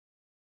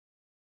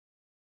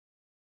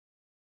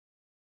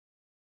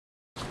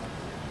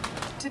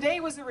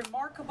Today was a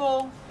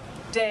remarkable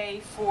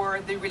day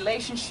for the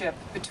relationship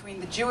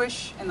between the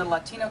Jewish and the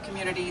Latino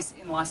communities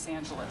in Los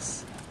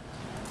Angeles.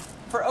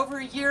 For over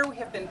a year, we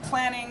have been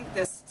planning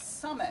this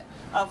summit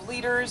of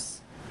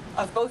leaders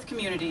of both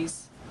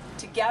communities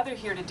to gather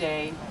here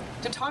today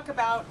to talk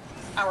about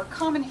our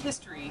common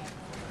history,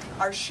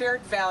 our shared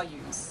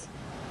values,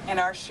 and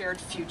our shared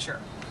future.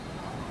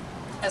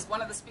 As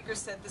one of the speakers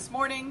said this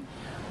morning,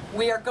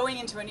 we are going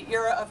into an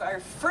era of our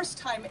first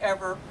time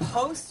ever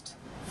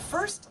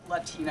post-first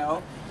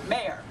Latino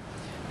mayor.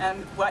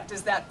 And what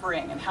does that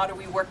bring? And how do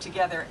we work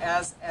together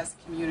as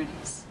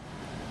communities?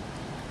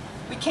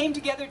 We came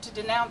together to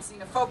denounce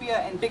xenophobia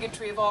and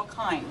bigotry of all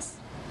kinds,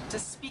 to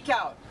speak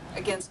out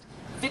against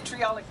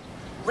vitriolic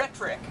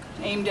rhetoric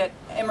aimed at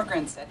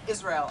immigrants, at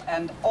Israel,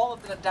 and all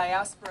of the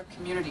diaspora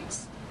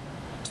communities,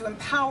 to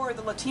empower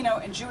the Latino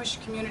and Jewish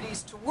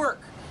communities to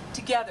work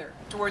together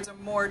towards a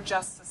more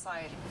just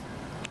society.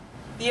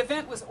 The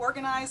event was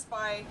organized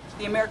by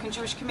the American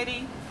Jewish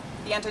Committee,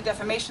 the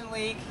Anti-Defamation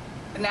League,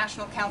 the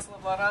National Council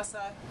of La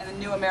Raza, and the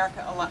New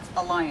America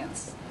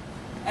Alliance.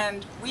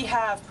 And we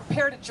have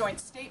prepared a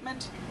joint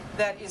statement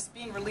that is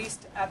being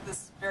released at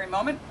this very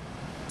moment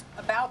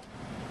about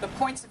the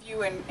points of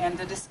view and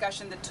the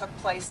discussion that took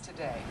place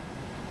today.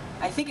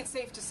 I think it's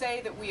safe to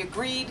say that we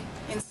agreed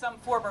in some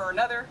form or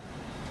another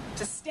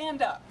to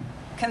stand up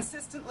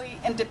consistently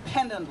and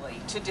dependently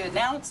to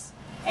denounce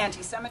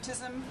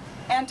anti-Semitism,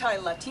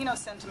 anti-Latino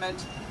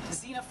sentiment,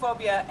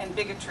 xenophobia, and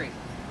bigotry,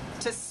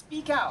 to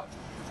speak out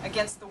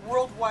against the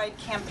worldwide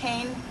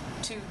campaign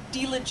to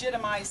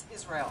delegitimize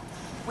Israel,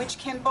 which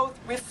can both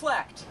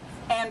reflect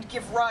and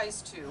give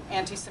rise to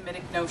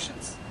anti-Semitic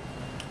notions,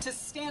 to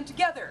stand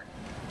together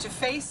to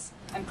face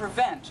and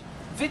prevent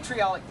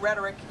vitriolic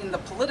rhetoric in the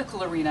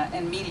political arena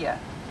and media,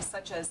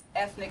 such as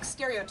ethnic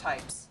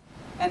stereotypes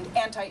and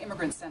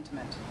anti-immigrant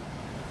sentiment,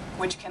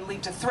 which can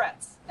lead to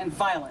threats and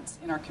violence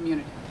in our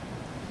community,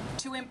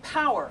 to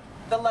empower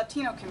the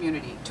Latino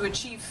community to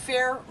achieve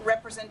fair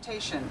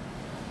representation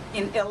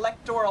in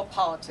electoral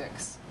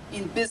politics,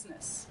 in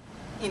business,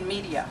 in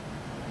media,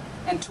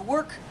 and to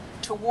work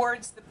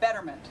towards the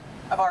betterment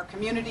of our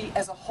community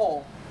as a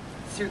whole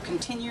through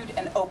continued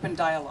and open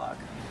dialogue.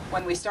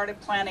 When we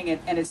started planning it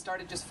and it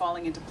started just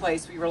falling into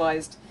place, we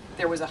realized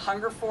there was a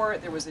hunger for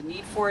it, there was a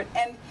need for it,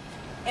 and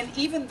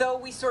even though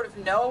we sort of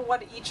know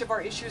what each of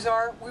our issues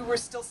are, we were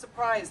still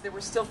surprised. There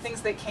were still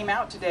things that came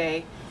out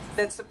today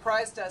that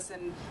surprised us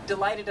and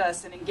delighted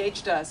us and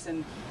engaged us,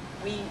 and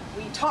we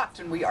talked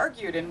and we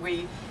argued and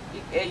we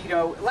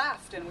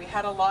laughed, and we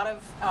had a lot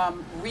of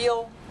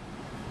real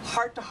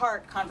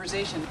heart-to-heart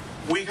conversation.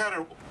 We had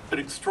an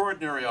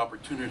extraordinary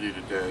opportunity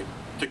today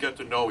to get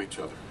to know each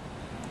other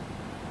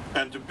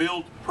and to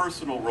build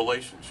personal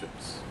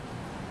relationships.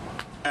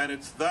 And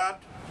it's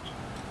that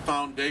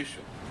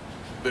foundation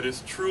that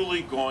is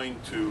truly going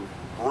to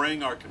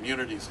bring our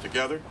communities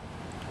together,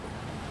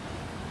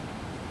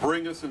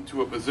 bring us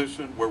into a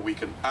position where we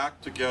can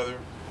act together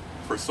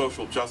for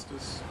social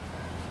justice,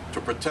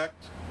 to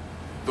protect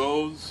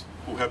those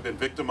who have been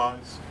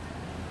victimized,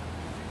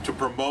 to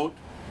promote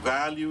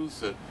values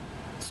that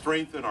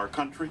strengthen our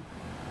country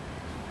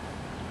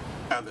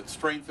and that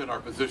strengthen our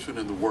position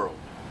in the world.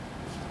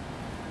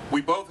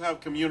 We both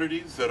have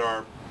communities that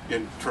are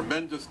in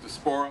tremendous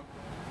diaspora,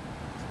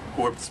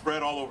 who have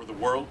spread all over the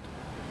world,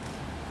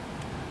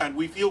 and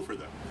we feel for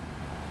them.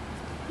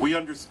 We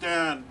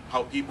understand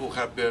how people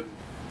have been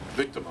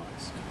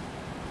victimized.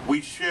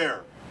 We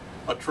share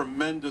a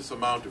tremendous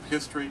amount of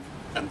history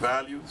and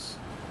values,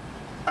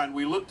 and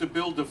we look to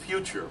build a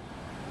future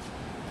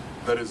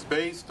that is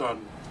based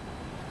on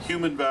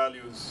human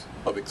values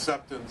of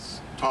acceptance,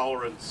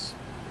 tolerance,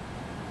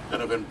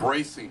 and of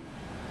embracing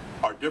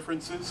our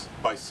differences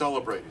by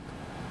celebrating them,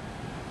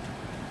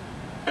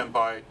 and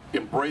by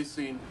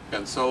embracing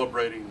and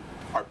celebrating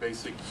our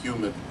basic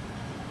human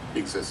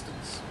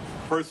existence.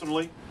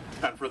 Personally,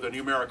 and for the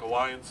New America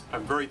Alliance,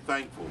 I'm very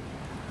thankful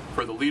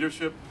for the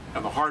leadership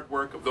and the hard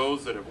work of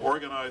those that have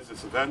organized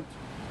this event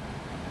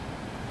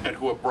and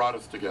who have brought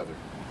us together.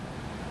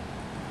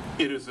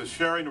 It is the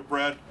sharing of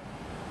bread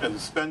and the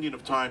spending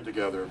of time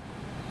together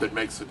that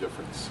makes the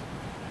difference.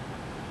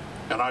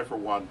 And I, for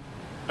one,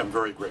 am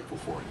very grateful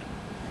for it.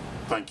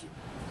 Thank you.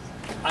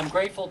 I'm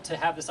grateful to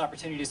have this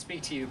opportunity to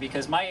speak to you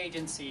because my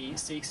agency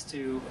seeks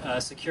to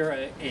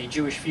secure a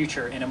Jewish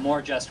future in a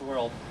more just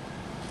world.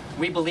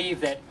 We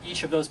believe that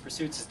each of those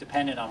pursuits is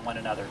dependent on one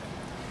another.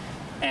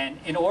 And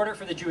in order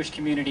for the Jewish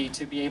community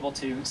to be able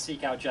to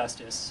seek out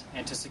justice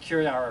and to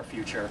secure our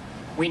future,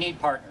 we need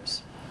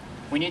partners.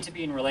 We need to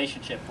be in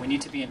relationship. We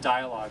need to be in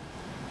dialogue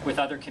with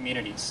other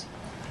communities.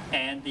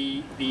 And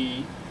the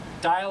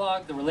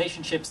dialogue, the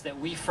relationships that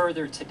we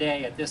further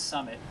today at this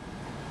summit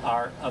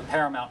are of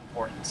paramount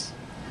importance.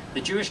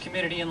 The Jewish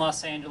community in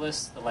Los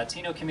Angeles, the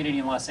Latino community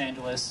in Los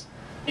Angeles,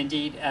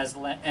 indeed as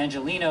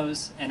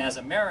Angelenos and as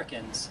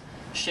Americans,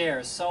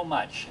 share so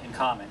much in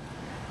common.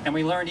 And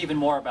we learned even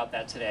more about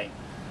that today.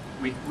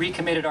 We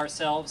recommitted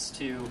ourselves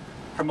to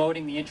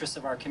promoting the interests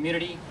of our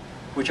community,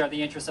 which are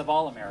the interests of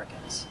all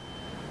Americans.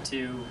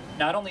 to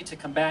not only to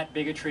combat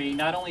bigotry,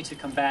 not only to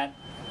combat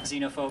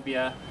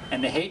xenophobia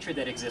and the hatred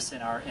that exists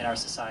in our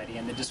society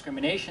and the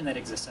discrimination that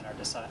exists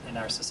in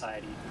our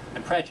society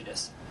and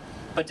prejudice,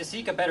 but to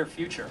seek a better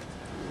future,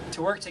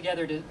 to work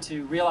together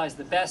to realize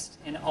the best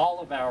in all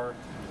of our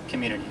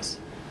communities,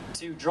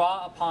 to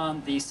draw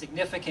upon the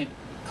significant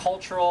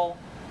cultural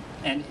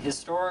and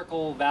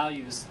historical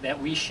values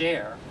that we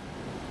share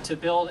to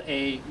build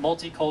a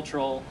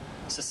multicultural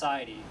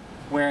society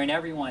wherein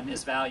everyone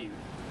is valued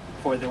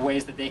for the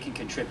ways that they can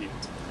contribute.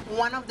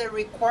 One of the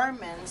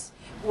requirements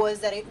was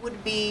that it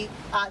would be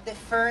the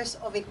first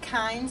of its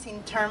kind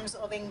in terms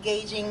of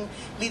engaging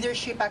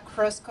leadership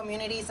across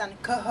communities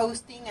and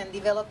co-hosting and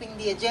developing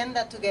the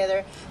agenda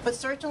together. But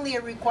certainly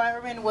a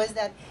requirement was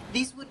that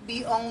this would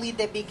be only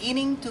the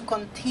beginning to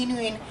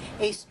continuing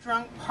a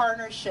strong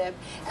partnership.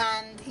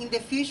 And in the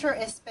future,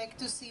 expect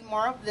to see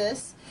more of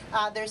this.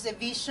 There's a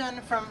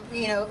vision from,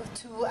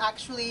 to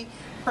actually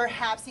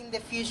perhaps in the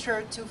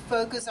future to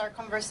focus our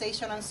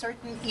conversation on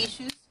certain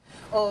issues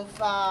of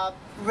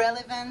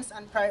relevance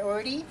and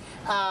priority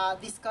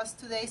discussed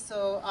today.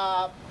 So,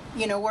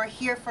 we're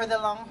here for the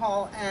long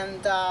haul,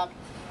 and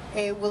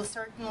we'll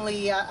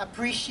certainly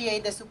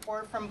appreciate the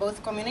support from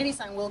both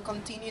communities, and we'll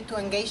continue to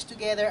engage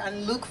together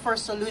and look for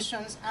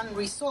solutions and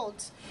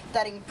results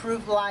that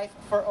improve life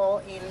for all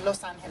in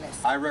Los Angeles.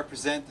 I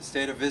represent the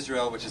state of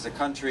Israel, which is a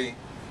country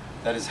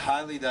that is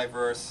highly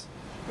diverse,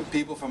 with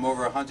people from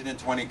over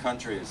 120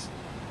 countries.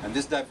 And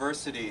this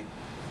diversity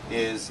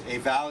is a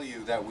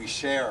value that we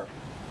share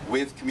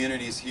with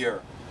communities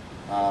here,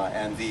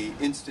 and the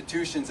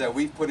institutions that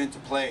we've put into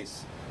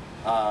place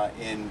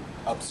in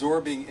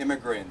absorbing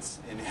immigrants,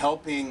 in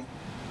helping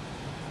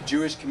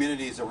Jewish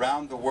communities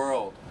around the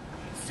world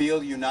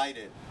feel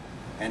united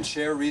and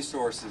share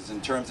resources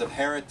in terms of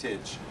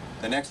heritage,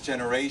 the next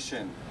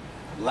generation,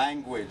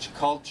 language,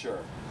 culture,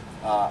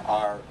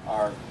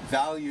 are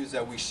values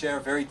that we share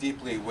very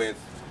deeply with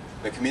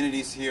the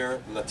communities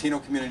here, Latino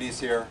communities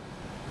here,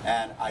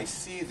 and I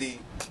see the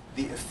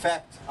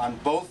effect on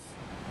both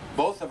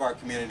of our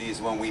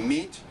communities when we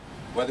meet,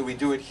 whether we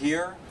do it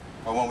here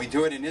or when we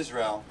do it in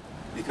Israel,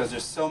 because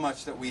there's so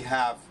much that we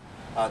have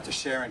to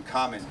share in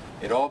common.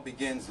 It all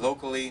begins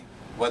locally,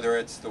 whether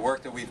it's the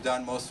work that we've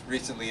done most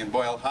recently in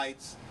Boyle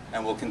Heights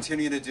and will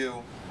continue to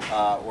do,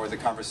 or the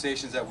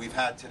conversations that we've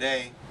had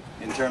today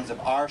in terms of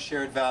our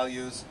shared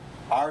values,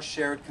 our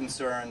shared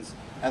concerns,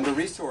 and the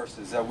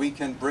resources that we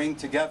can bring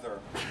together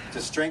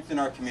to strengthen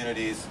our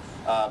communities,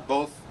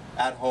 both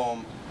at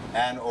home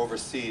and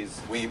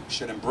overseas. We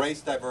should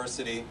embrace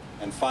diversity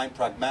and find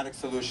pragmatic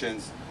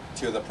solutions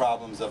to the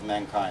problems of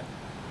mankind.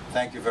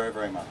 Thank you very,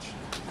 very much.